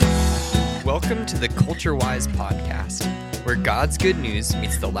Welcome to the Culture Wise podcast, where God's good news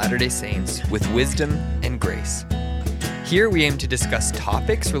meets the Latter-day Saints with wisdom and grace. Here we aim to discuss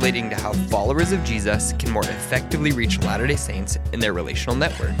topics relating to how followers of Jesus can more effectively reach Latter-day Saints in their relational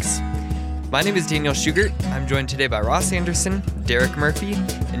networks. My name is Daniel Schugert. I'm joined today by Ross Anderson, Derek Murphey,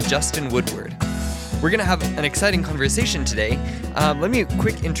 and Justin Woodward. We're going to have an exciting conversation today. Let me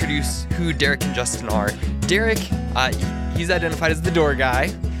quick introduce who Derek and Justin are. Derek, he's identified as the door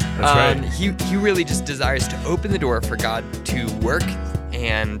guy. That's right. He really just desires to open the door for God to work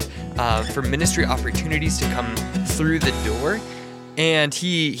and for ministry opportunities to come through the door. And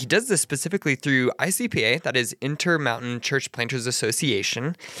he does this specifically through ICPA, that is Intermountain Church Planters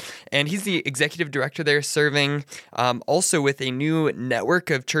Association. And he's the executive director there, serving also with a new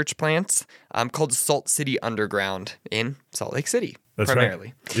network of church plants called Salt City Underground in Salt Lake City. That's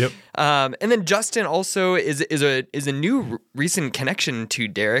primarily. Right. Yep. And then Justin also is a new recent connection to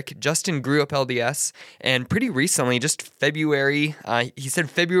Derek. Justin grew up LDS, and pretty recently, just February, he said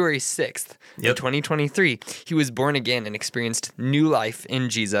February 6th, of 2023, he was born again and experienced new life in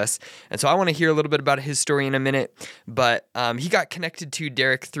Jesus. And so I want to hear a little bit about his story in a minute, but he got connected to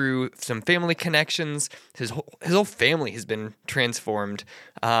Derek through some family connections. His whole family has been transformed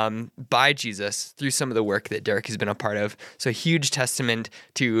by Jesus through some of the work that Derek has been a part of. So huge testament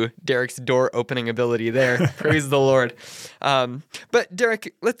to Derek's door opening ability there. Praise the Lord. But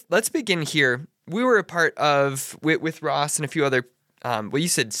Derek, let's begin here. We were a part of, with Ross and a few other, you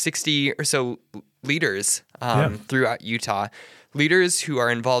said 60 or so leaders throughout Utah. Leaders who are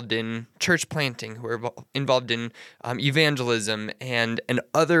involved in church planting, who are involved in evangelism and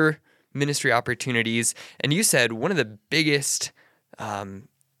other ministry opportunities. And you said one of the biggest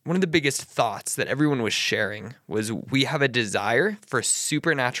thoughts that everyone was sharing was we have a desire for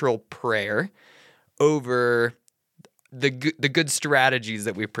supernatural prayer over the good strategies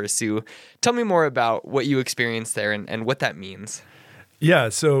that we pursue. Tell me more about what you experienced there and what that means. Yeah,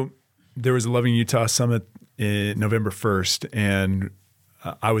 so there was a Loving Utah Summit in November 1st, and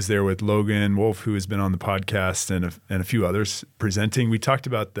I was there with Logan Wolf, who has been on the podcast, and a few others presenting. We talked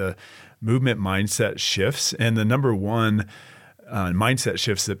about the movement mindset shifts, and the number one mindset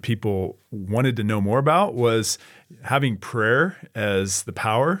shifts that people wanted to know more about was having prayer as the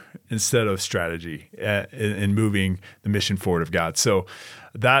power instead of strategy in moving the mission forward of God. So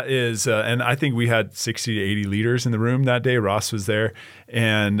that is, and I think we had 60 to 80 leaders in the room that day. Ross was there.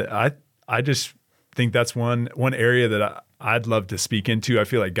 And I just think that's one area that I'd love to speak into. I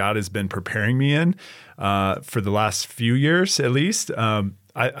feel like God has been preparing me in for the last few years, at least.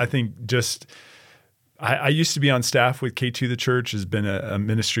 I think just... I used to be on staff with K2 The Church, has been a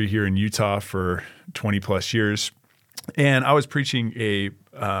ministry here in Utah for 20 plus years. And I was preaching a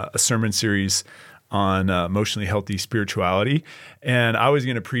sermon series on emotionally healthy spirituality. And I was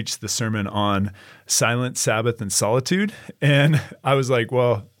going to preach the sermon on silence, Sabbath, and solitude. And I was like,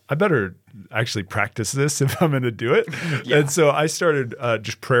 well, I better actually practice this if I'm going to do it. Yeah. And so I started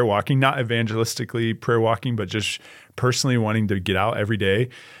just prayer walking, not evangelistically prayer walking, but just personally wanting to get out every day.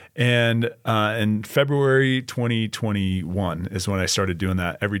 And in February 2021 is when I started doing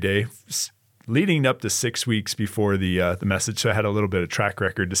that every day, leading up to 6 weeks before the message. So I had a little bit of track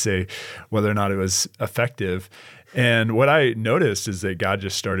record to say whether or not it was effective. And what I noticed is that God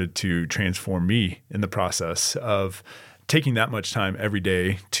just started to transform me in the process of taking that much time every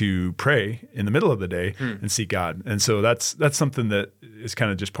day to pray in the middle of the day and seek God. And so that's something that is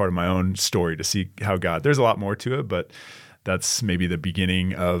kind of just part of my own story to see how God, there's a lot more to it, but that's maybe the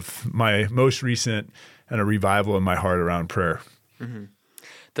beginning of my most recent kind of revival in my heart around prayer. Mm-hmm.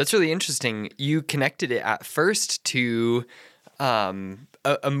 That's really interesting. You connected it at first to a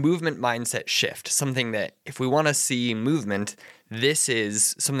movement mindset shift, something that if we want to see movement, this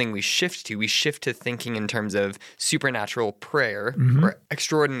is something we shift to. We shift to thinking in terms of supernatural prayer or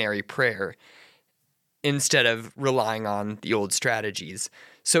extraordinary prayer instead of relying on the old strategies.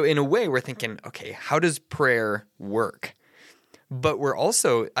 So in a way, we're thinking, okay, how does prayer work? But we're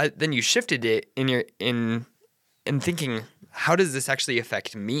also then you shifted it in thinking, how does this actually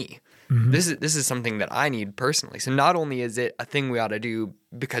affect me? Mm-hmm. This is something that I need personally. So not only is it a thing we ought to do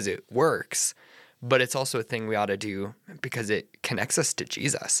because it works, but it's also a thing we ought to do because it connects us to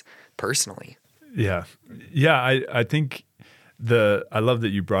Jesus personally. Yeah. I think I love that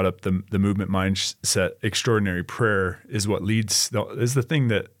you brought up the movement mindset. Extraordinary prayer is what is the thing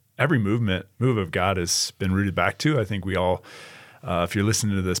that every move of God has been rooted back to. I think we all, if you're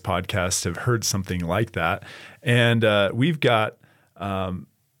listening to this podcast, have heard something like that. And we've got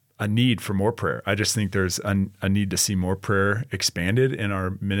a a need for more prayer. I just think there's a need to see more prayer expanded in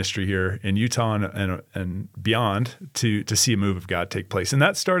our ministry here in Utah and beyond to see a move of God take place. And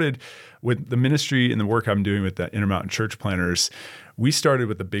that started with the ministry and the work I'm doing with the Intermountain Church Planters. We started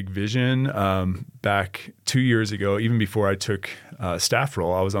with a big vision back 2 years ago, even before I took a staff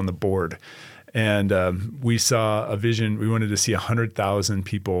role. I was on the board. And we saw a vision. We wanted to see 100,000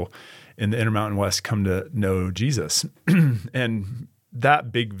 people in the Intermountain West come to know Jesus. And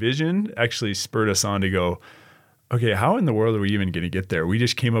that big vision actually spurred us on to go, okay, how in the world are we even going to get there? We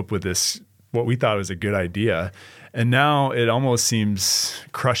just came up with this, what we thought was a good idea. And now it almost seems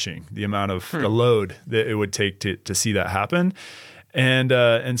crushing, the amount of the load that it would take to see that happen.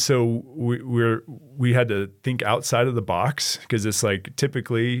 And so we had to think outside of the box, because it's like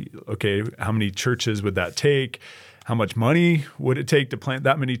typically, okay, how many churches would that take? How much money would it take to plant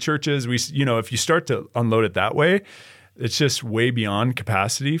that many churches? If you start to unload it that way, it's just way beyond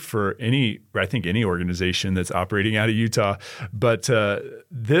capacity for any organization that's operating out of Utah. But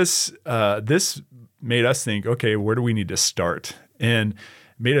this made us think, okay, where do we need to start? And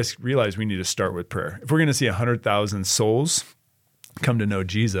made us realize we need to start with prayer. If we're going to see 100,000 souls come to know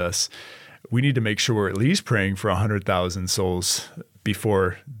Jesus, we need to make sure we're at least praying for 100,000 souls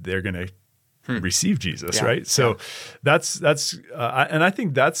before they're going to receive Jesus, right? So that's and I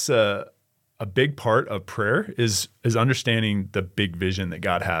think that's a big part of prayer is understanding the big vision that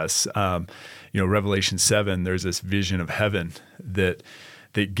God has. Revelation 7, there's this vision of heaven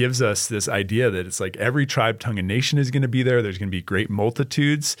that gives us this idea that it's like every tribe, tongue, and nation is going to be there. There's going to be great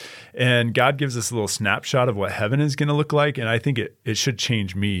multitudes. And God gives us a little snapshot of what heaven is going to look like. And I think it should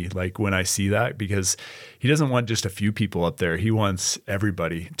change me, like when I see that, because he doesn't want just a few people up there. He wants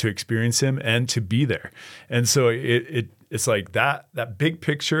everybody to experience him and to be there. And so it's like that big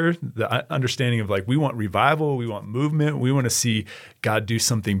picture, the understanding of like, we want revival, we want movement, we want to see God do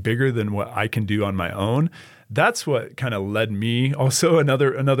something bigger than what I can do on my own. That's what kind of led me, also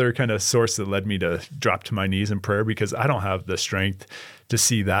another kind of source that led me to drop to my knees in prayer, because I don't have the strength to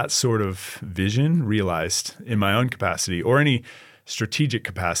see that sort of vision realized in my own capacity or any strategic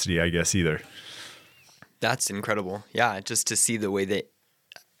capacity, I guess, either. That's incredible. Yeah, just to see the way that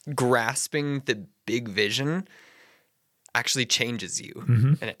grasping the big vision actually changes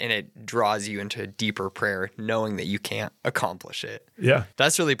you, and it draws you into deeper prayer, knowing that you can't accomplish it. Yeah.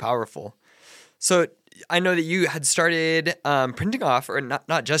 That's really powerful. So I know that you had started printing off, or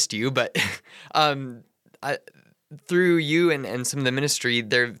not just you, but through you and some of the ministry,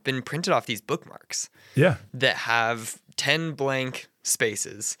 there have been printed off these bookmarks that have 10 blank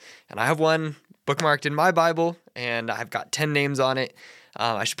spaces. And I have one bookmarked in my Bible, and I've got 10 names on it.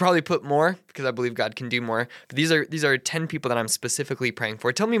 I should probably put more, because I believe God can do more. But these are 10 people that I'm specifically praying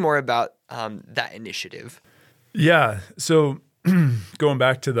for. Tell me more about that initiative. Yeah. So going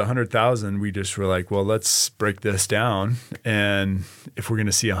back to the 100,000, we just were like, well, let's break this down. And if we're going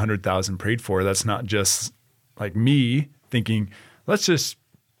to see 100,000 prayed for, that's not just like me thinking, let's just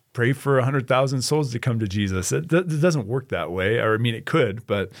pray for 100,000 souls to come to Jesus. It doesn't work that way. Or I mean, it could,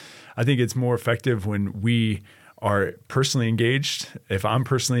 but I think it's more effective when we are personally engaged. If I'm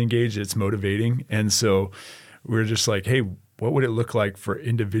personally engaged, it's motivating. And so we're just like, hey, what would it look like for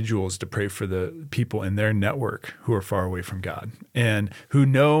individuals to pray for the people in their network who are far away from God and who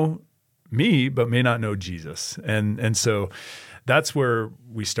know me but may not know Jesus? And so that's where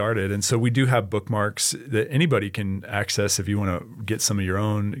we started. And so we do have bookmarks that anybody can access. If you want to get some of your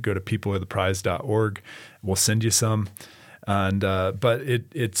own, go to peopleoftheprize.org. We'll send you some. And but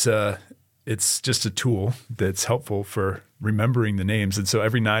it's just a tool that's helpful for remembering the names. And so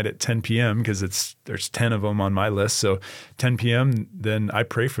every night at 10 p.m., because there's 10 of them on my list. So 10 p.m., then I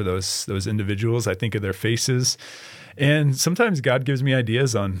pray for those individuals. I think of their faces. And sometimes God gives me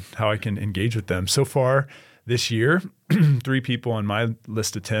ideas on how I can engage with them. So far this year, 3 people on my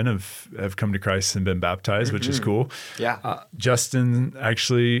list of 10 have come to Christ and been baptized, which is cool. Yeah. Justin,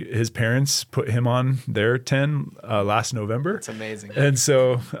 actually, his parents put him on their 10 last November. That's amazing. And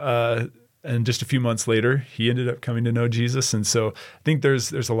so and just a few months later, he ended up coming to know Jesus. And so I think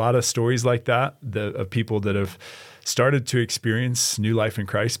there's a lot of stories like that of people that have started to experience new life in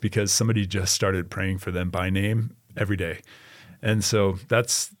Christ because somebody just started praying for them by name every day. And so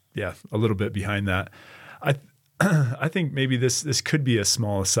that's, a little bit behind that. I think maybe this could be a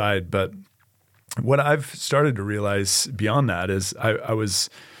small aside, but what I've started to realize beyond that is I was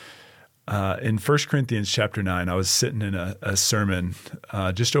in 1 Corinthians chapter 9, I was sitting in a sermon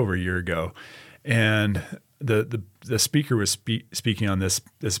just over a year ago, and the speaker was speaking on this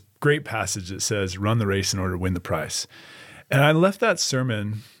great passage that says, "Run the race in order to win the prize." And I left that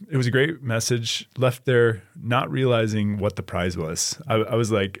sermon. It was a great message. Left there not realizing what the prize was. I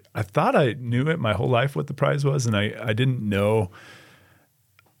was like, I thought I knew it my whole life what the prize was, and I didn't know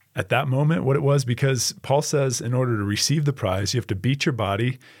at that moment what it was, because Paul says in order to receive the prize, you have to beat your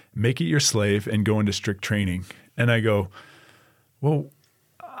body, make it your slave, and go into strict training. And I go, well,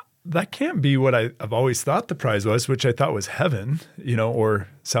 that can't be what I've always thought the prize was, which I thought was heaven, or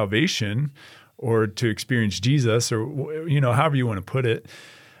salvation, or to experience Jesus, or, however you want to put it.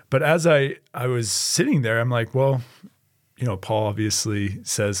 But as I was sitting there, I'm like, well, Paul obviously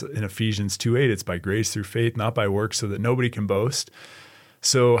says in Ephesians 2:8, it's by grace through faith, not by works, so that nobody can boast.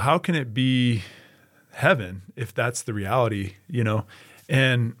 So how can it be heaven if that's the reality,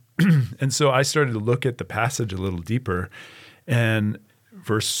 And and so I started to look at the passage a little deeper, and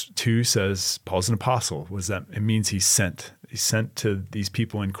verse 2 says Paul's an apostle. What does that? It means he's sent. He's sent to these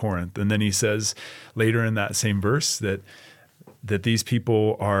people in Corinth. And then he says later in that same verse that these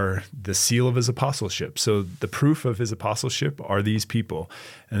people are the seal of his apostleship. So the proof of his apostleship are these people.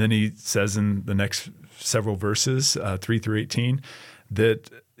 And then he says in the next several verses, 3 through 18, that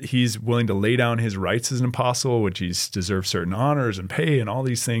he's willing to lay down his rights as an apostle, which he's deserved certain honors and pay and all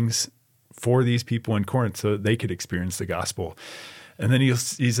these things for these people in Corinth so that they could experience the gospel. And then he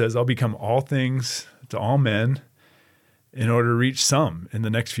says, I'll become all things to all men in order to reach some in the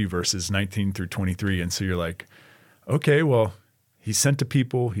next few verses, 19 through 23. And so you're like, okay, well, he's sent to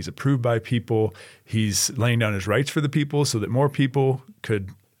people. He's approved by people. He's laying down his rights for the people so that more people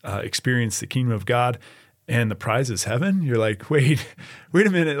could experience the kingdom of God. And the prize is heaven. You're like, wait a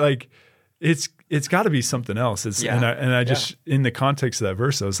minute. Like it's got to be something else. And I just, in the context of that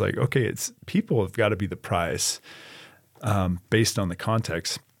verse, I was like, okay, it's people have got to be the prize based on the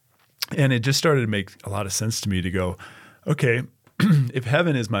context. And it just started to make a lot of sense to me to go, okay, if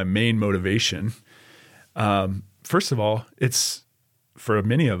heaven is my main motivation, first of all, it's for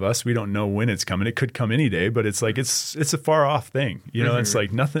many of us, we don't know when it's coming. It could come any day, but it's like, it's a far off thing. It's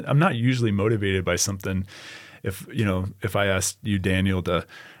like nothing. I'm not usually motivated by something. If I asked you, Daniel, to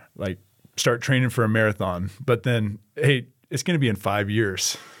like start training for a marathon, but then, hey, it's going to be in 5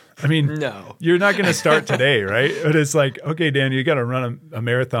 years. I mean, no, you're not going to start today, right? But it's like, okay, Daniel, you got to run a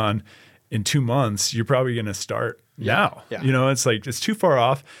marathon in 2 months. You're probably going to start now. Yeah. It's like, it's too far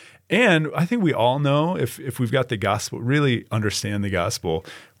off. And I think we all know if we've got the gospel, really understand the gospel,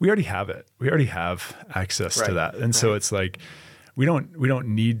 we already have it. We already have access to that. And so it's like, we don't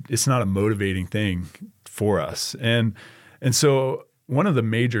need, it's not a motivating thing for us. And so one of the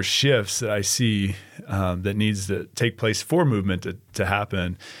major shifts that I see that needs to take place for movement to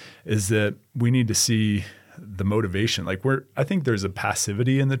happen is that we need to see the motivation. Like I think there's a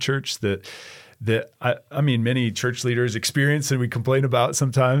passivity in the church that I mean, many church leaders experience and we complain about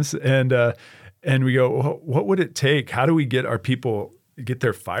sometimes. And we go, well, what would it take? How do we get our people, get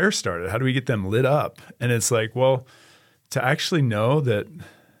their fire started? How do we get them lit up? And it's like, well, to actually know that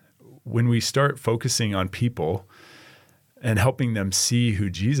when we start focusing on people and helping them see who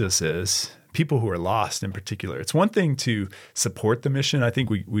Jesus is, people who are lost in particular, it's one thing to support the mission. I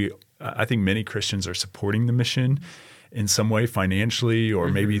think I think many Christians are supporting the mission in some way financially or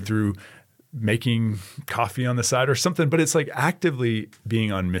maybe through making coffee on the side or something, but it's like actively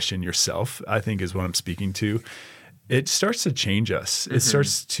being on mission yourself, I think is what I'm speaking to. It starts to change us. It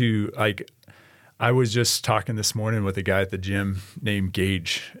starts to like, I was just talking this morning with a guy at the gym named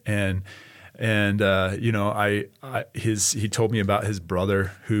Gage and he told me about his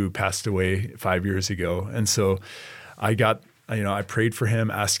brother who passed away 5 years ago. And so I prayed for him,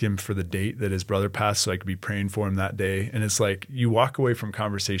 asked him for the date that his brother passed so I could be praying for him that day. And it's like you walk away from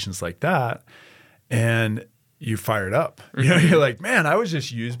conversations like that and you fired up. You're like, man, I was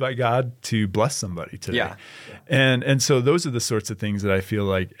just used by God to bless somebody today. Yeah. And so those are the sorts of things that I feel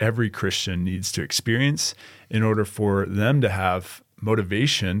like every Christian needs to experience in order for them to have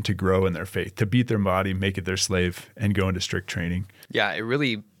motivation to grow in their faith, to beat their body, make it their slave, and go into strict training. Yeah, it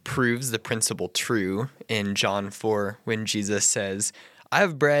really proves the principle true in John 4 when Jesus says, I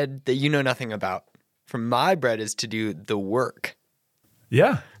have bread that you know nothing about. For my bread is to do the work.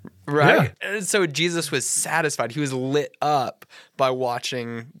 Yeah. Right? Yeah. And so Jesus was satisfied. He was lit up by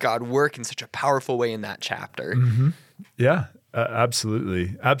watching God work in such a powerful way in that chapter. Mm-hmm. Yeah,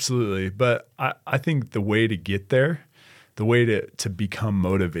 absolutely. Absolutely. But I think the way to get there, the way to become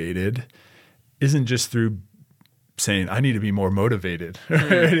motivated isn't just through saying, I need to be more motivated. Right?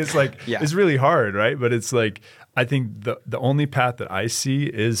 It's like, it's really hard, right? But it's like, I think the only path that I see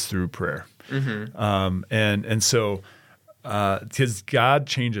is through prayer. And so, because God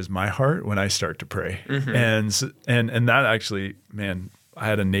changes my heart when I start to pray. And that actually, man, I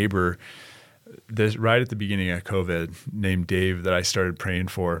had a neighbor this right at the beginning of COVID named Dave that I started praying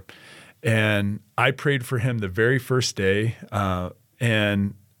for. And I prayed for him the very first day.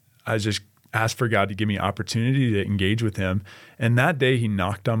 And I just asked for God to give me opportunity to engage with him. And that day he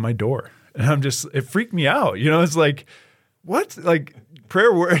knocked on my door. And it freaked me out. It's like, what? Like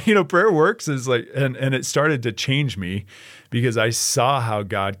prayer works is like, and it started to change me because I saw how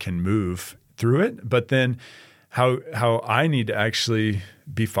God can move through it, but then how I need to actually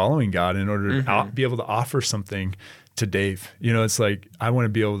be following God in order to be able to offer something to Dave. It's like, I want to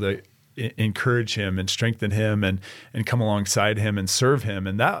be able to encourage him and strengthen him and come alongside him and serve him.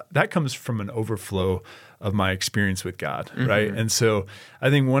 And that comes from an overflow of my experience with God, right? And so I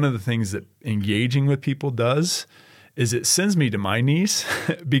think one of the things that engaging with people does is it sends me to my knees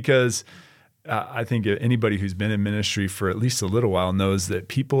because I think anybody who's been in ministry for at least a little while knows that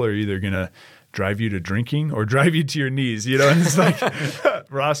people are either going to drive you to drinking or drive you to your knees, and it's like,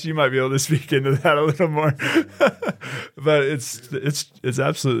 Ross, you might be able to speak into that a little more, but it's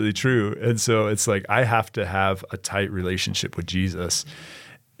absolutely true. And so it's like, I have to have a tight relationship with Jesus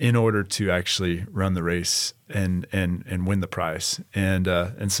in order to actually run the race and win the prize. And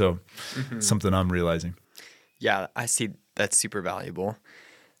so something I'm realizing. Yeah, I see that's super valuable.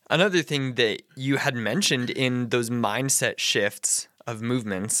 Another thing that you had mentioned in those mindset shifts of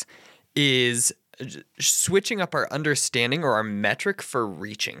movements is switching up our understanding or our metric for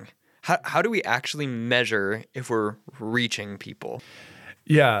reaching. How do we actually measure if we're reaching people?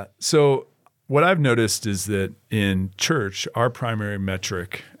 Yeah. So what I've noticed is that in church, our primary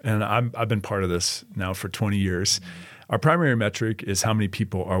metric, and I've been part of this now for 20 years, our primary metric is how many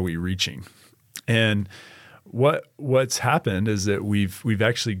people are we reaching? And what's happened is that we've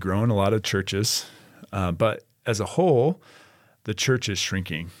actually grown a lot of churches, but as a whole, the church is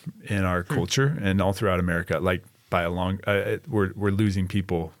shrinking in our culture and all throughout America. Like by a long, we're losing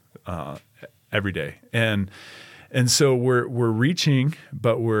people every day, and so we're reaching,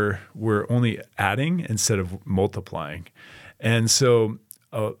 but we're only adding instead of multiplying. And so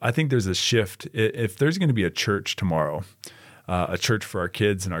I think there's a shift. If there's going to be a church tomorrow, a church for our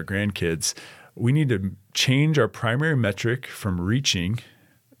kids and our grandkids, we need to change our primary metric from reaching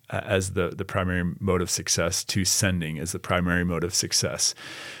as the primary mode of success to sending as the primary mode of success,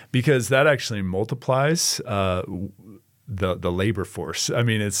 because that actually multiplies the labor force. I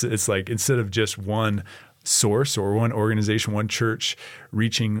mean, it's like instead of just one source or one organization, one church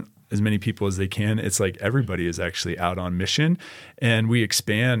reaching as many people as they can, it's like everybody is actually out on mission, and we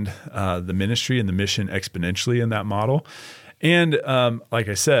expand the ministry and the mission exponentially in that model. And like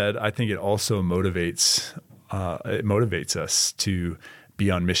I said, I think it also motivates us to be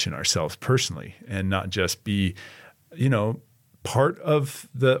on mission ourselves personally and not just be, part of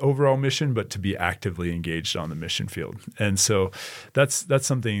the overall mission, but to be actively engaged on the mission field. And so that's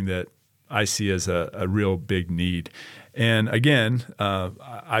something that I see as a real big need. And again,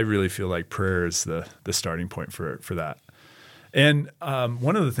 I really feel like prayer is the starting point for that. And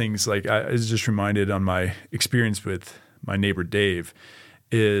one of the things, like I was just reminded on my experience with my neighbor Dave,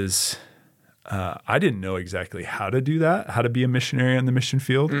 is I didn't know exactly how to do that, how to be a missionary on the mission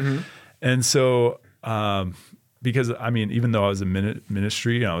field. And so, because I mean, even though I was in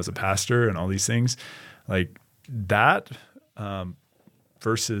ministry, I was a pastor and all these things, like that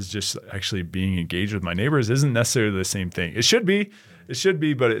versus just actually being engaged with my neighbors isn't necessarily the same thing. It should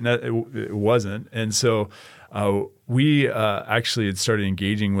be, but it wasn't. And so we actually had started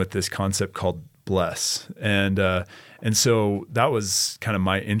engaging with this concept called bless. And so that was kind of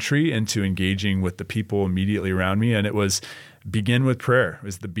my entry into engaging with the people immediately around me. And it was begin with prayer. It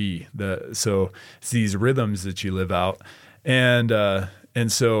was the B. So it's these rhythms that you live out. And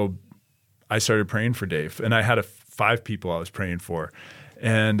so I started praying for Dave, and I had 5 people I was praying for,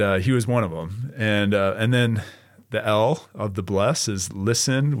 and he was one of them. And then the L of the bless is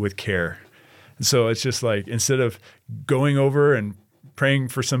listen with care. And so it's just like, instead of going over and praying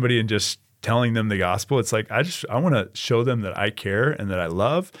for somebody and just telling them the gospel, it's like, I want to show them that I care and that I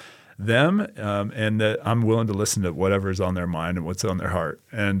love them, and that I'm willing to listen to whatever's on their mind and what's on their heart.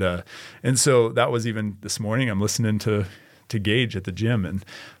 And so that was even this morning, I'm listening to Gage at the gym and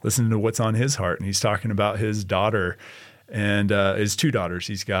listening to what's on his heart. And he's talking about his daughter and his 2 daughters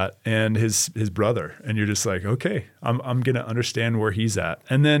he's got, and his brother. And you're just like, okay, I'm going to understand where he's at.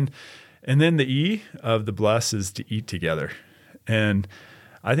 And then the E of the bless is to eat together. And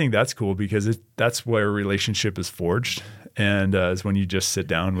I think that's cool because that's where a relationship is forged, and is when you just sit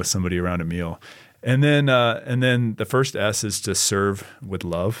down with somebody around a meal. And then the first S is to serve with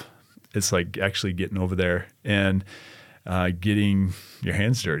love. It's like actually getting over there and getting your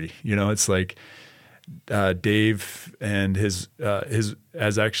hands dirty. It's like Dave and his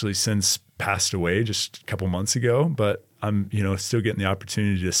has actually since passed away just a couple months ago, but I'm, still getting the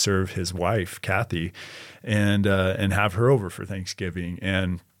opportunity to serve his wife, Kathy, and have her over for Thanksgiving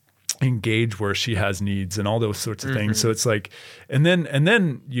and engage where she has needs and all those sorts of things. So it's like, and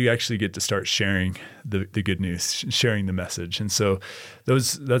then you actually get to start sharing the good news, sharing the message. And so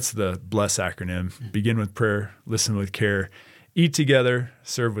that's the BLESS acronym: begin with prayer, listen with care, eat together,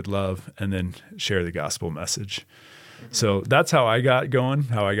 serve with love, and then share the gospel message. So that's how I got going,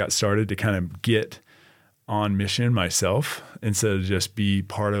 how I got started to kind of get on mission myself instead of just be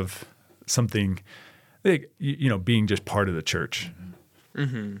part of something, like, being just part of the church.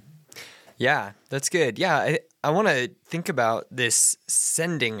 Mm-hmm. Yeah, that's good. Yeah, I want to think about this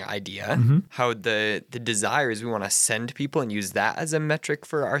sending idea, how the desire is we want to send people and use that as a metric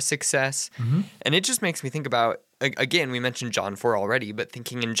for our success. And it just makes me think about, again, we mentioned John 4 already, but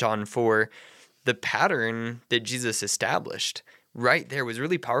thinking in John 4, the pattern that Jesus established right there was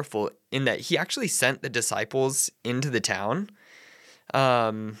really powerful in that he actually sent the disciples into the town.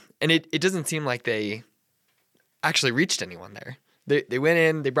 And it doesn't seem like they actually reached anyone there. They went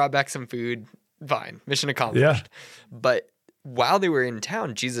in, they brought back some food, fine, mission accomplished. Yeah. But while they were in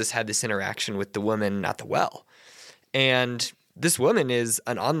town, Jesus had this interaction with the woman at the well. And this woman is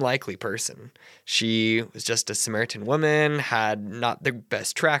an unlikely person. She was just a Samaritan woman, had not the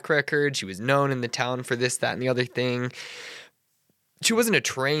best track record. She was known in the town for this, that, and the other thing. She wasn't a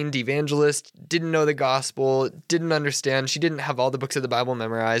trained evangelist, didn't know the gospel, didn't understand. She didn't have all the books of the Bible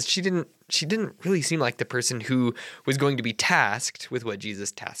memorized. She didn't really seem like the person who was going to be tasked with what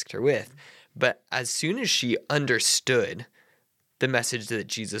Jesus tasked her with. But as soon as she understood the message that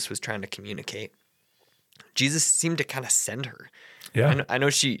Jesus was trying to communicate, Jesus seemed to kind of send her. Yeah. I know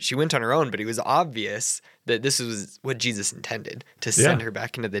she went on her own, but it was obvious that this was what Jesus intended, to send her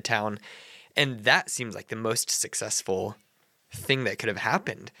back into the town. And that seems like the most successful thing that could have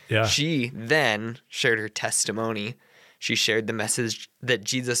happened. Yeah. She then shared her testimony. She shared the message that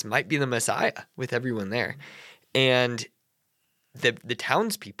Jesus might be the Messiah with everyone there. And the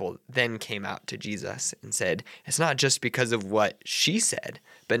townspeople then came out to Jesus and said, it's not just because of what she said,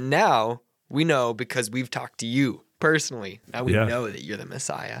 but now we know because we've talked to you personally. Now we know that you're the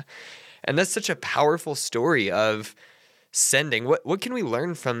Messiah. And that's such a powerful story of sending. What can we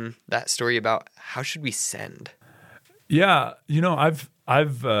learn from that story about how should we send? Yeah,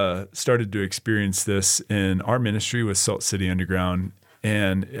 I've started to experience this in our ministry with Salt City Underground,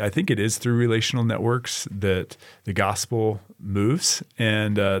 and I think it is through relational networks that the gospel moves,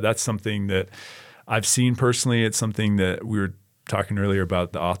 and that's something that I've seen personally. It's something that we were talking earlier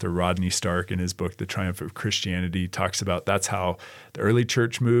about. The author Rodney Stark in his book, The Triumph of Christianity, talks about that's how the early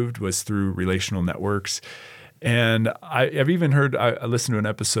church moved, was through relational networks. And I've even heard, I listened to an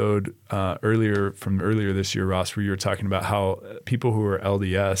episode earlier this year, Ross, where you were talking about how people who are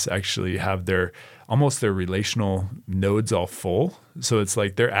LDS actually have their relational nodes all full. So it's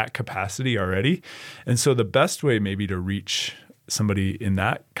like they're at capacity already. And so the best way maybe to reach somebody in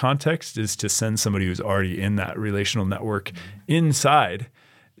that context is to send somebody who's already in that relational network inside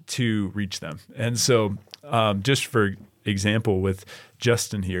to reach them. And so just for example, with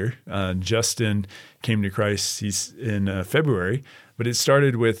Justin here, Justin came to Christ. He's in February, but it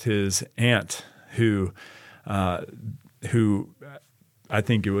started with his aunt who I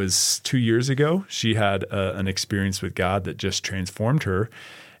think it was 2 years ago. She had an experience with God that just transformed her,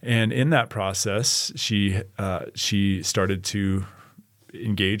 and in that process, she started to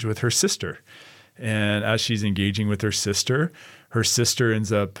engage with her sister. And as she's engaging with her sister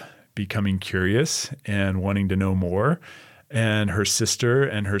ends up becoming curious and wanting to know more. And her sister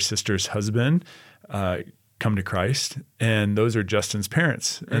and her sister's husband come to Christ. And those are Justin's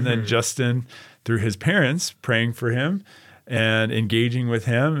parents. And then Justin, through his parents, praying for him and engaging with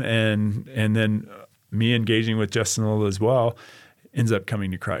him, and then me engaging with Justin a little as well, ends up coming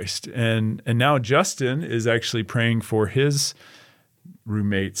to Christ. And now Justin is actually praying for his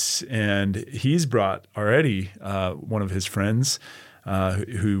roommates. And he's brought already one of his friends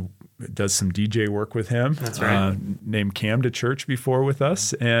who does some DJ work with him. That's right. Named Cam to church before with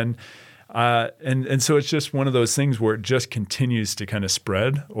us. And so it's just one of those things where it just continues to kind of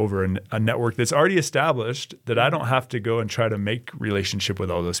spread over a network that's already established, that I don't have to go and try to make relationship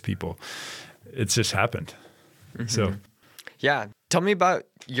with all those people. It's just happened. So, yeah. Tell me about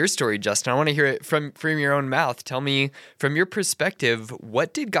your story, Justin. I want to hear it from your own mouth. Tell me, from your perspective,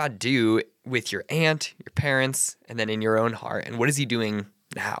 what did God do with your aunt, your parents, and then in your own heart? And what is he doing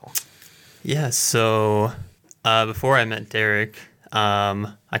now? Yeah, so before I met Derek,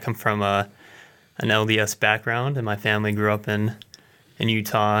 I come from an LDS background, and my family grew up in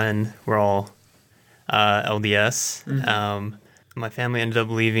Utah, and we're all LDS. my family ended up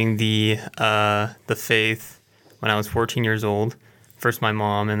leaving the faith when I was 14 years old. First my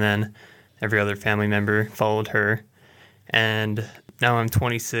mom, and then every other family member followed her. And now I'm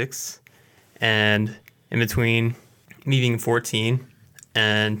 26, and in between me being 14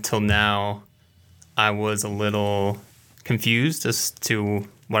 and till now, I was a little confused as to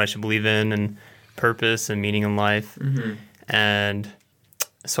what I should believe in and purpose and meaning in life. Mm-hmm. And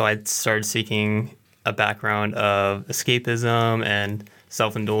so I started seeking a background of escapism and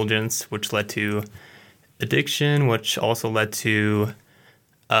self-indulgence, which led to addiction, which also led to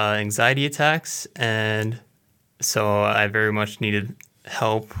anxiety attacks. And so I very much needed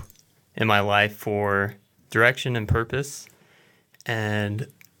help in my life for direction and purpose. And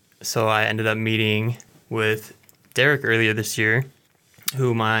so I ended up meeting with Derek earlier this year,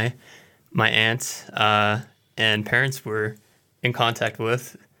 who my aunt and parents were in contact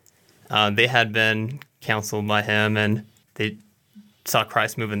with. They had been counseled by him, and they saw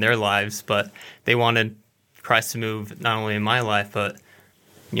Christ move in their lives, but they wanted Christ to move not only in my life, but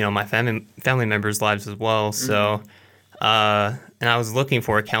my family members' lives as well. Mm-hmm. So, and I was looking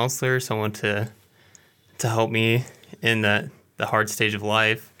for a counselor, someone to help me in the hard stage of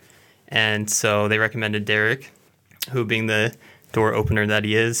life, and so they recommended Derek, who, being the door opener that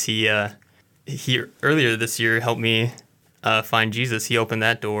he is, he earlier this year helped me find Jesus. He opened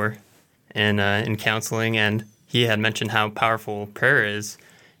that door in counseling, and he had mentioned how powerful prayer is.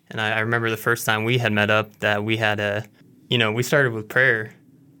 And I remember the first time we had met up that we had we started with prayer.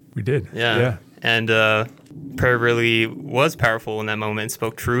 We did. Yeah. And prayer really was powerful in that moment. It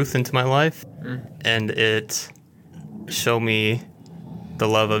spoke truth into my life, and it showed me the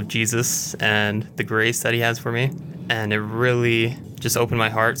love of Jesus and the grace that he has for me. And it really just opened my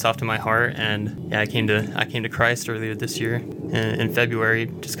heart, softened my heart, and I came to Christ earlier this year in February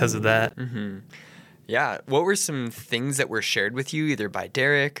just because of that. Mm-hmm. Yeah. What were some things that were shared with you, either by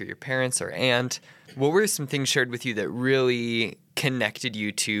Derek or your parents or aunt? What were some things shared with you that really connected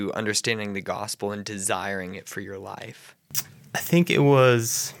you to understanding the gospel and desiring it for your life? I think it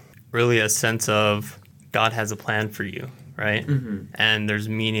was really a sense of God has a plan for you, right? Mm-hmm. And there's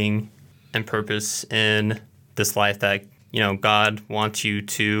meaning and purpose in this life that God wants you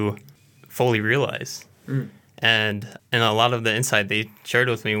to fully realize. And a lot of the insight they shared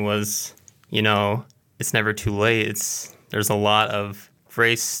with me was, it's never too late. There's a lot of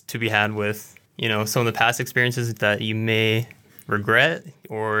grace to be had with, some of the past experiences that you may regret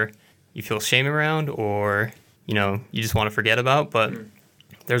or you feel shame around or, you just want to forget about. But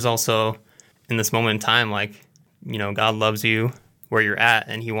there's also, in this moment in time, God loves you where you're at,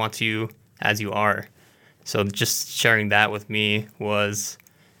 and he wants you as you are. So just sharing that with me was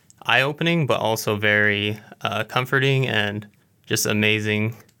eye-opening, but also very comforting and just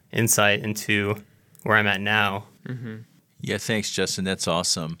amazing insight into where I'm at now. Mm-hmm. Yeah, thanks, Justin. That's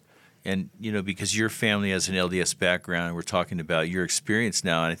awesome. And, because your family has an LDS background, we're talking about your experience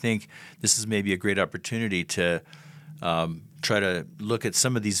now, and I think this is maybe a great opportunity to try to look at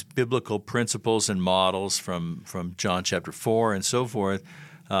some of these biblical principles and models from John chapter 4 and so forth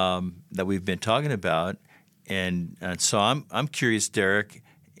that we've been talking about. And so I'm curious, Derek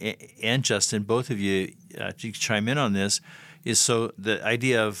and Justin, both of you, you chime in on this, is so the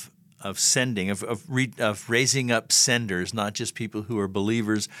idea of sending, of raising up senders, not just people who are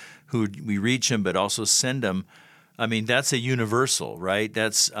believers who we reach them, but also send them. I mean, that's a universal, right?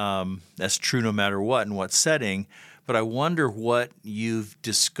 That's true no matter what and what setting. But I wonder what you've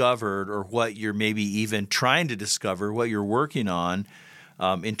discovered or what you're maybe even trying to discover, what you're working on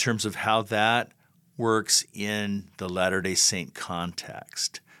in terms of how that works in the Latter-day Saint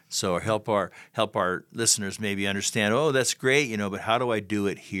context. So help our listeners maybe understand, that's great, but how do I do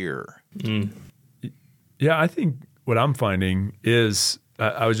it here? Yeah, I think what I'm finding is,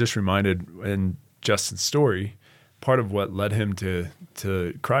 I was just reminded in Justin's story, part of what led him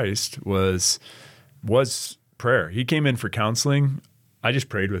to Christ was prayer. He came in for counseling. I just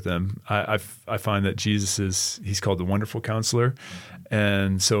prayed with him. I find that Jesus he's called the Wonderful Counselor.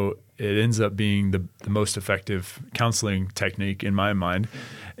 And so it ends up being the most effective counseling technique in my mind.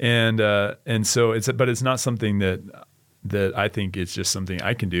 And so it's not something that I think it's just something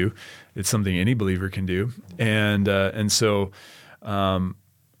I can do. It's something any believer can do. And so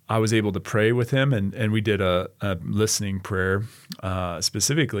I was able to pray with him, and we did a listening prayer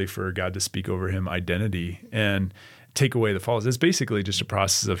specifically for God to speak over him identity and take away the faults. It's basically just a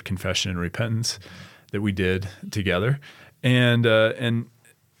process of confession and repentance that we did together. And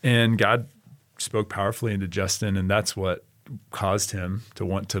God spoke powerfully into Justin, and that's what caused him to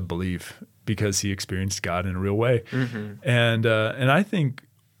want to believe, because he experienced God in a real way. Mm-hmm. And I think,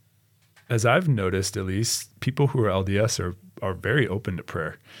 as I've noticed, at least, people who are LDS are very open to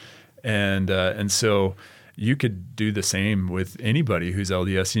prayer, and so you could do the same with anybody who's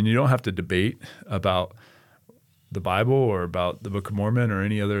LDS, and you don't have to debate about the Bible or about the Book of Mormon or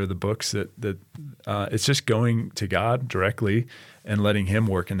any other of the books. That it's just going to God directly and letting Him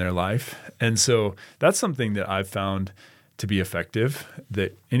work in their life. And so that's something that I've found to be effective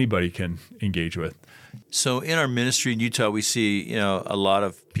that anybody can engage with. So in our ministry in Utah, we see, a lot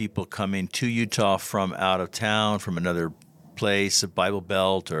of people coming to Utah from out of town, from another place, a Bible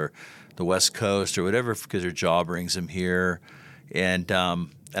Belt or the West Coast or whatever, because their job brings them here. And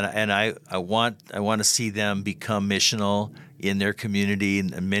I want to see them become missional in their community,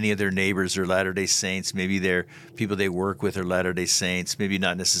 and many of their neighbors are Latter-day Saints. Maybe they're people they work with are Latter-day Saints. Maybe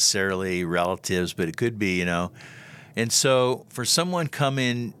not necessarily relatives, but it could be, And so for someone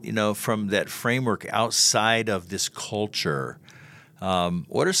coming, from that framework outside of this culture,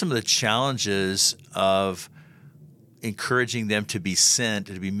 what are some of the challenges of encouraging them to be sent,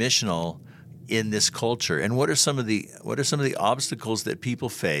 to be missional in this culture? And what are some of the obstacles that people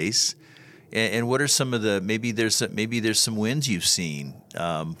face? And what are some of the maybe there's some wins you've seen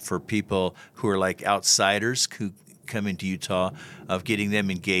for people who are like outsiders who come into Utah, of getting them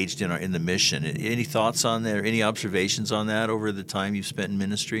engaged in the mission? Any thoughts on that, or any observations on that over the time you've spent in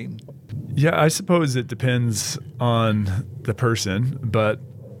ministry? Yeah, I suppose it depends on the person, but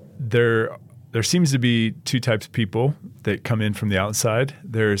there seems to be two types of people that come in from the outside.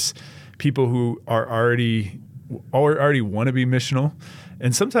 There's people who are already want to be missional,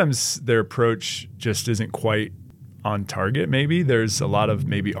 and sometimes their approach just isn't quite on target. Maybe there's a lot of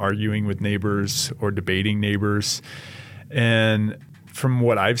maybe arguing with neighbors or debating neighbors, and from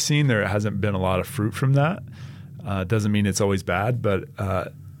what I've seen, there hasn't been a lot of fruit from that. Doesn't mean it's always bad, but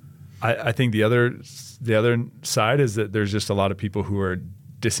I think the other side is that there's just a lot of people who are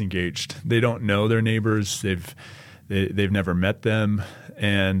disengaged. They don't know their neighbors. They've never met them,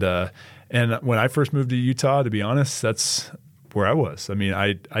 and when I first moved to Utah, to be honest, that's where I was. I mean,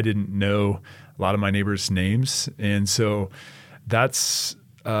 I didn't know a lot of my neighbors' names, and so that's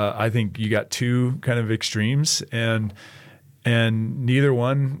I think you got two kind of extremes, and neither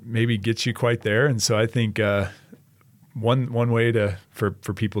one maybe gets you quite there. And so I think one way for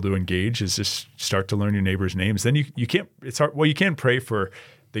people to engage is just start to learn your neighbors' names. Then you can't. It's hard. Well, you can pray for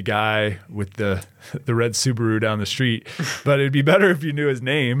the guy with the red Subaru down the street, but it'd be better if you knew his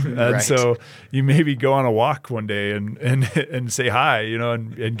name. And right. So you maybe go on a walk one day and say hi,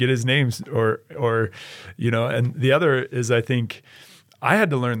 and get his name, or and the other is, I think I had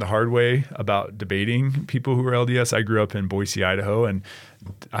to learn the hard way about debating people who were LDS. I grew up in Boise, Idaho, and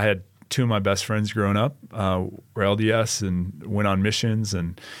I had two of my best friends growing up were LDS and went on missions,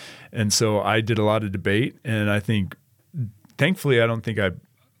 and so I did a lot of debate, and I think thankfully I don't think I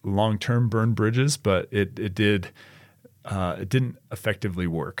long-term burned bridges, but it didn't effectively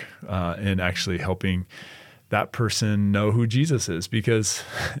work in actually helping that person know who Jesus is, because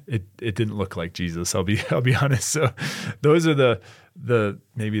it didn't look like Jesus. I'll be honest. So those are the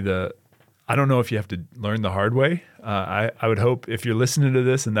I don't know if you have to learn the hard way. I would hope if you're listening to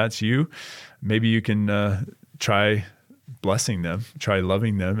this and that's you, maybe you can try blessing them, try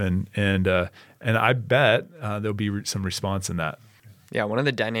loving them, and I bet there'll be some response in that. Yeah, one of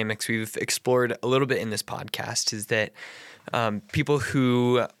the dynamics we've explored a little bit in this podcast is that people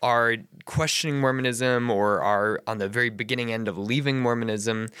who are questioning Mormonism or are on the very beginning end of leaving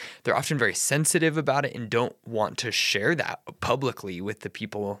Mormonism, they're often very sensitive about it and don't want to share that publicly with the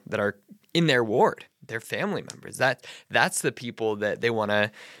people that are in their ward, their family members. That's the people that they want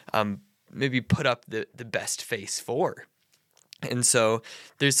to maybe put up the best face for. And so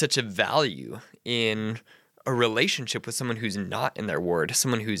there's such a value in a relationship with someone who's not in their ward,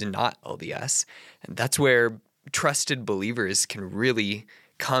 someone who's not LDS. And that's where trusted believers can really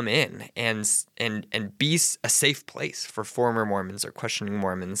come in and be a safe place for former Mormons or questioning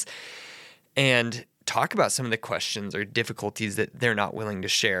Mormons, and talk about some of the questions or difficulties that they're not willing to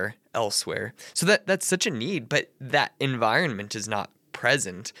share elsewhere. So that's such a need, but that environment is not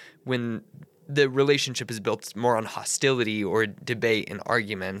present when the relationship is built more on hostility or debate and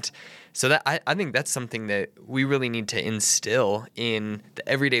argument. So that I think that's something that we really need to instill in the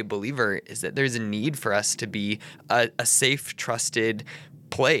everyday believer, is that there's a need for us to be a safe, trusted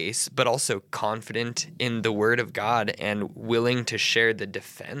place, but also confident in the Word of God and willing to share the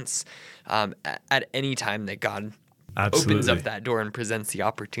defense at any time that God opens up that door and presents the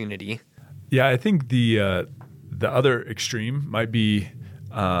opportunity. Yeah, I think the other extreme might be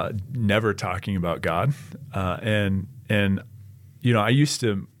never talking about God, and I used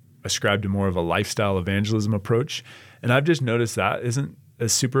to ascribe to more of a lifestyle evangelism approach, and I've just noticed that isn't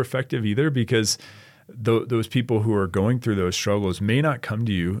as super effective either, because those people who are going through those struggles may not come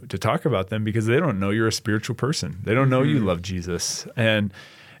to you to talk about them because they don't know you're a spiritual person. They don't know you love Jesus. And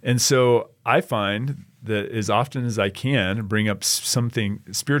so I find that as often as I can bring up something,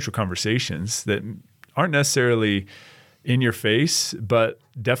 spiritual conversations that aren't necessarily in your face, but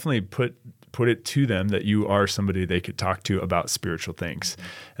definitely put it to them that you are somebody they could talk to about spiritual things.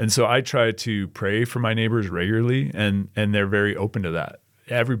 And so I try to pray for my neighbors regularly, and they're very open to that.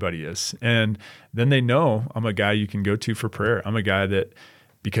 Everybody is. And then they know I'm a guy you can go to for prayer. I'm a guy that,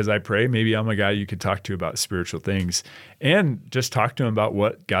 because I pray, maybe I'm a guy you could talk to about spiritual things and just talk to him about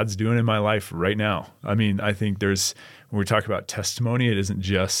what God's doing in my life right now. I mean, I think when we talk about testimony, it isn't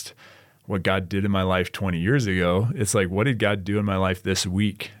just what God did in my life 20 years ago. It's like, what did God do in my life this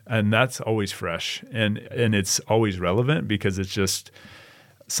week? And that's always fresh. And it's always relevant because it's just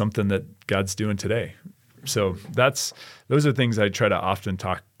something that God's doing today. So those are things I try to often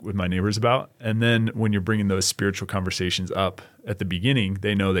talk with my neighbors about. And then when you're bringing those spiritual conversations up at the beginning,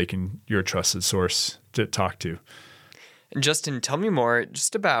 they know you're a trusted source to talk to. And Justin, tell me more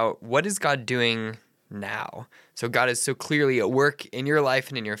just about what is God doing now? So God is so clearly at work in your life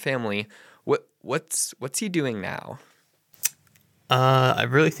and in your family. What's he doing now? I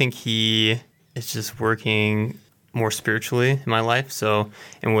really think he is just working more spiritually in my life. So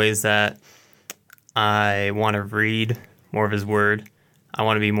in ways that I want to read more of his word. I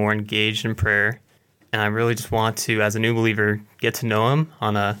want to be more engaged in prayer. And I really just want to, as a new believer, get to know him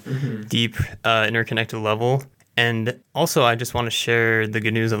on a deep, interconnected level. And also, I just want to share the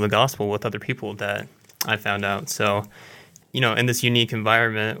good news of the gospel with other people that I found out. So, in this unique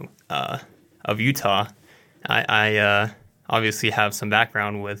environment of Utah, I obviously have some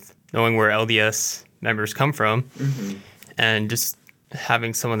background with knowing where LDS members come from, and just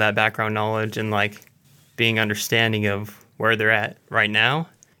having some of that background knowledge and being understanding of where they're at right now,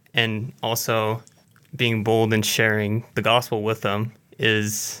 and also being bold in sharing the gospel with them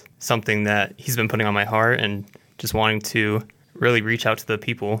is something that he's been putting on my heart, and just wanting to really reach out to the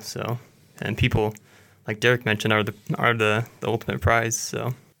people. So, and people, like Derek mentioned, are the ultimate prize.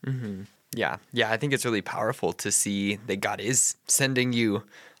 So, Yeah, I think it's really powerful to see that God is sending you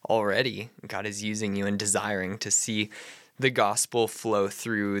already. God is using you and desiring to see the gospel flow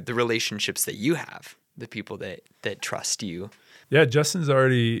through the relationships that you have, the people that trust you. Yeah, Justin's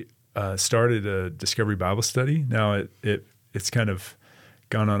already started a Discovery Bible study. Now it's kind of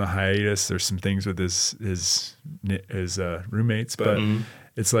gone on a hiatus. There's some things with his roommates, but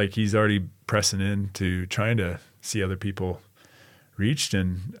it's like he's already pressing into trying to see other people reached.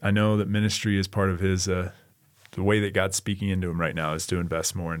 And I know that ministry is part of his the way that God's speaking into him right now is to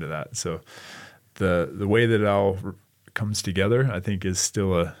invest more into that. So the way that it all comes together, I think, is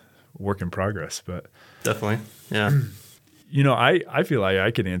still a work in progress. But definitely, yeah. I feel like I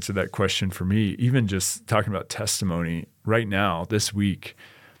could answer that question for me, even just talking about testimony right now, this week.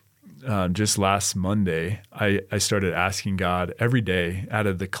 Just last Monday, I started asking God every day out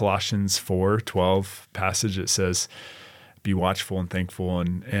of the Colossians 4:12 passage. It says, be watchful and thankful.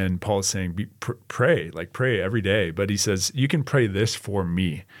 And Paul is saying, pray every day. But he says, you can pray this for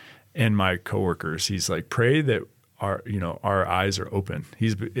me and my coworkers. He's like, pray that our eyes are open.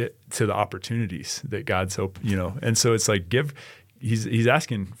 He's to the opportunities that God's open, and so it's like he's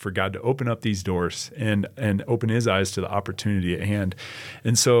asking for God to open up these doors and open his eyes to the opportunity at hand.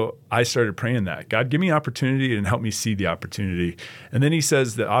 And so I started praying that, God, give me opportunity and help me see the opportunity. And then he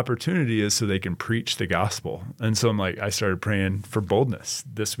says the opportunity is so they can preach the gospel. And so I started praying for boldness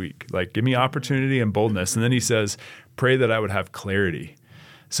this week, give me opportunity and boldness. And then he says, pray that I would have clarity.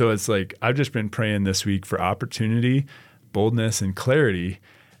 So it's like I've just been praying this week for opportunity, boldness, and clarity.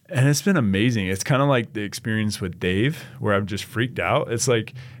 And it's been amazing. It's kind of like the experience with Dave where I've just freaked out. It's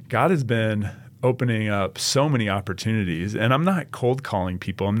like God has been opening up so many opportunities. And I'm not cold calling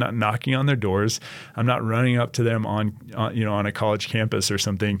people. I'm not knocking on their doors. I'm not running up to them on a college campus or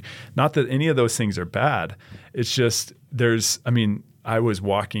something. Not that any of those things are bad. It's just I was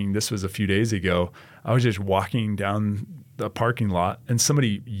walking, this was a few days ago, I was just walking down the parking lot and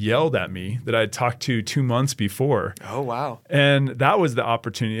somebody yelled at me that I had talked to 2 months before. Oh, wow. And that was the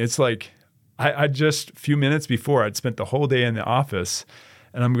opportunity. It's like I just a few minutes before I'd spent the whole day in the office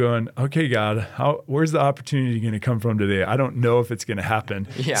and I'm going, okay, God, where's the opportunity going to come from today? I don't know if it's going to happen.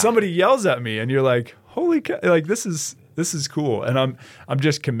 Yeah. Somebody yells at me and you're like, holy cow, this is cool. And I'm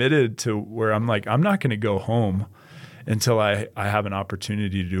just committed to where I'm like, I'm not going to go home until I have an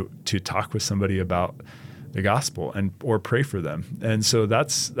opportunity to talk with somebody about the gospel or pray for them. And so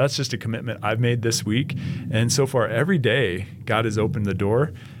that's just a commitment I've made this week. And so far every day God has opened the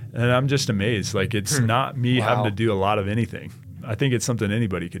door and I'm just amazed. It's not me having to do a lot of anything. I think it's something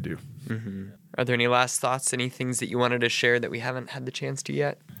anybody could do. Mm-hmm. Are there any last thoughts, any things that you wanted to share that we haven't had the chance to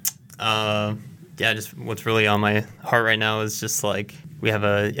yet? Just what's really on my heart right now is just like we have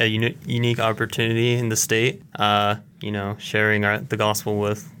a unique opportunity in the state, sharing the gospel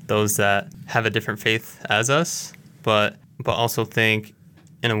with those that have a different faith as us, but also think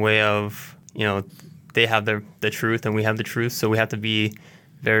in a way of, they have the truth and we have the truth, so we have to be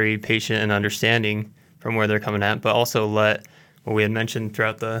very patient and understanding from where they're coming at, but also let what we had mentioned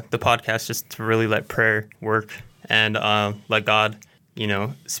throughout the podcast, just to really let prayer work and let God,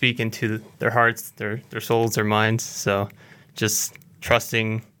 speak into their hearts, their souls, their minds. So just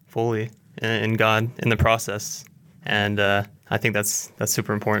trusting fully in God in the process. And I think that's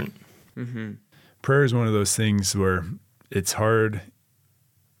super important. Mm-hmm. Prayer is one of those things where it's hard,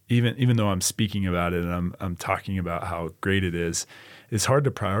 even though I'm speaking about it and I'm talking about how great it is, it's hard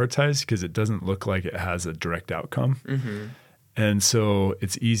to prioritize because it doesn't look like it has a direct outcome. Mm-hmm. And so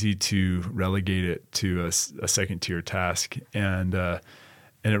it's easy to relegate it to a second-tier task, and it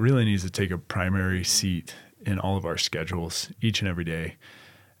really needs to take a primary seat in all of our schedules each and every day,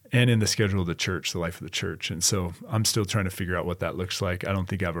 and in the schedule of the church, the life of the church. And so I'm still trying to figure out what that looks like. I don't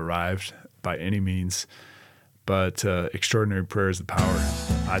think I've arrived by any means, but extraordinary prayer is the power.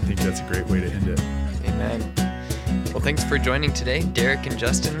 I think that's a great way to end it. Amen. Well, thanks for joining today, Derek and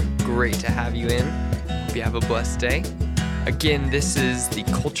Justin. Great to have you in. Hope you have a blessed day. Again, this is the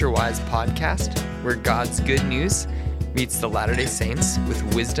Culture Wise podcast, where God's good news meets the Latter-day Saints with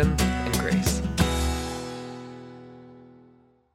wisdom and grace.